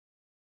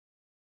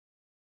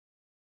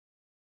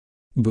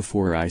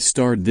Before I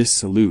start this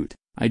salute,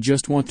 I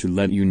just want to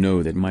let you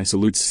know that my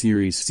Salutes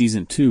series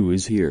season 2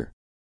 is here.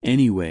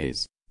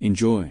 Anyways,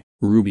 enjoy.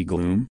 Ruby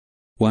Gloom?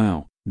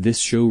 Wow, this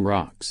show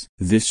rocks.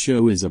 This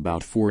show is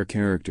about 4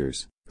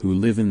 characters, who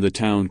live in the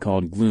town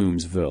called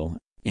Gloomsville,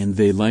 and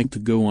they like to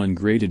go on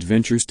great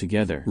adventures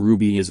together.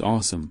 Ruby is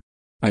awesome.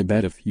 I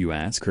bet if you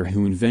ask her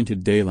who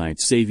invented daylight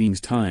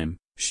savings time,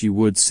 she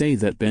would say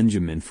that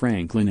Benjamin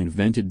Franklin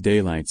invented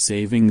daylight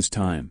savings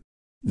time.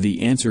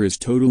 The answer is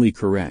totally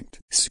correct.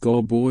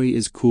 Skullboy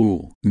is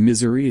cool.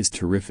 Misery is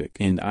terrific.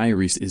 And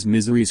Iris is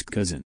Misery's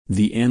cousin.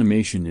 The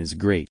animation is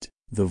great.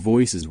 The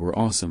voices were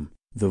awesome.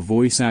 The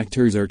voice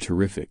actors are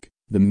terrific.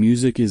 The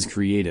music is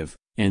creative.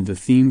 And the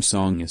theme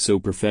song is so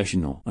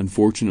professional.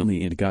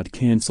 Unfortunately it got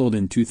cancelled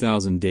in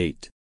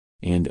 2008.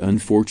 And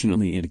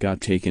unfortunately it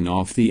got taken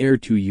off the air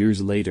 2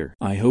 years later.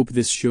 I hope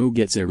this show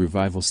gets a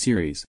revival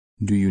series.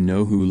 Do you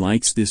know who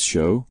likes this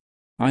show?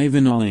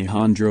 Ivan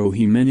Alejandro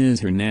Jimenez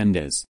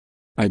Hernandez.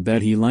 I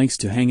bet he likes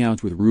to hang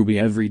out with Ruby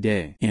every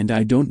day. And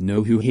I don't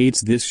know who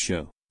hates this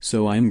show,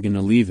 so I'm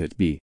gonna leave it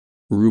be.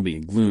 Ruby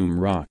Gloom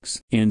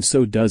rocks. And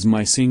so does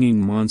my singing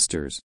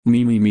monsters.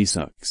 Me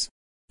sucks.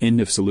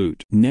 End of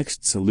salute.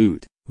 Next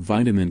salute,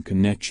 Vitamin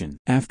Connection.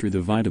 After the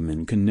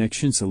Vitamin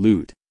Connection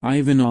salute,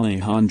 Ivan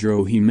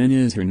Alejandro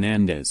Jimenez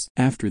Hernandez.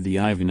 After the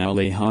Ivan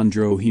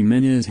Alejandro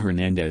Jimenez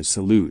Hernandez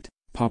salute,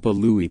 Papa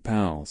Louie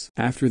Pals.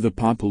 After the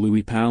Papa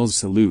Louie Pals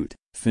salute,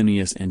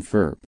 Phineas and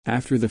Ferb.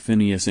 After the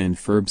Phineas and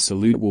Ferb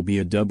salute will be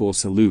a double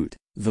salute,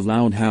 the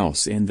Loud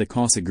House and the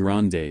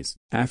Casagrandes.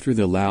 After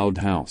the Loud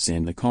House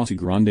and the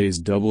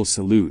Casagrandes double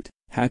salute,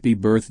 happy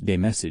birthday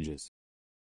messages.